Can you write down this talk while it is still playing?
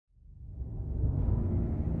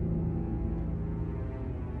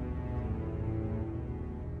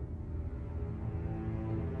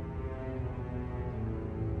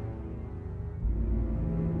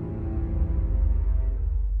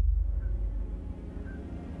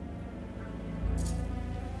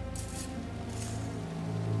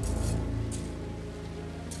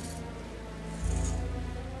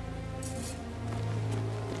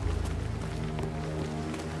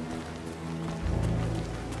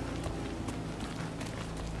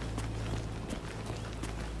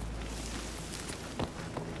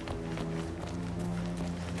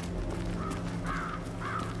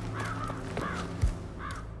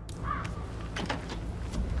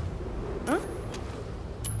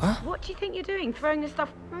Huh? What do you think you're doing, throwing this stuff?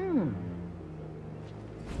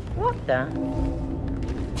 What the?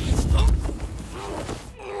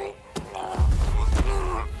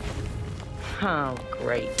 Oh,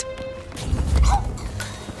 great.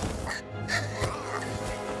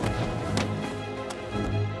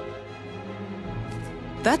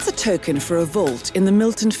 That's a token for a vault in the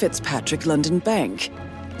Milton-Fitzpatrick London Bank.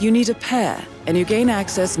 You need a pair, and you gain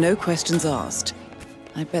access no questions asked.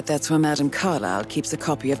 I bet that's where Madame Carlyle keeps a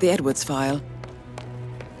copy of the Edwards file.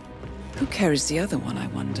 Who carries the other one, I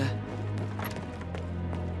wonder?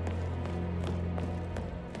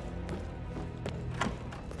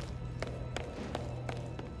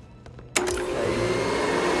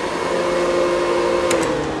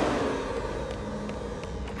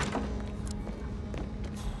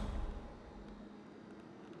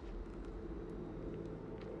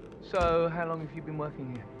 So, how long have you been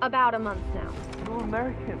working here? About a month now. You're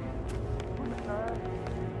American.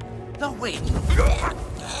 No, wait.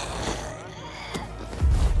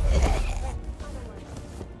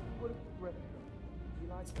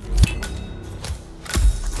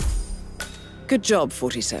 Good job,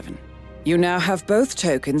 47. You now have both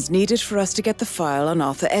tokens needed for us to get the file on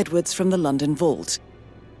Arthur Edwards from the London Vault.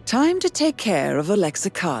 Time to take care of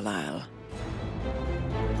Alexa Carlyle.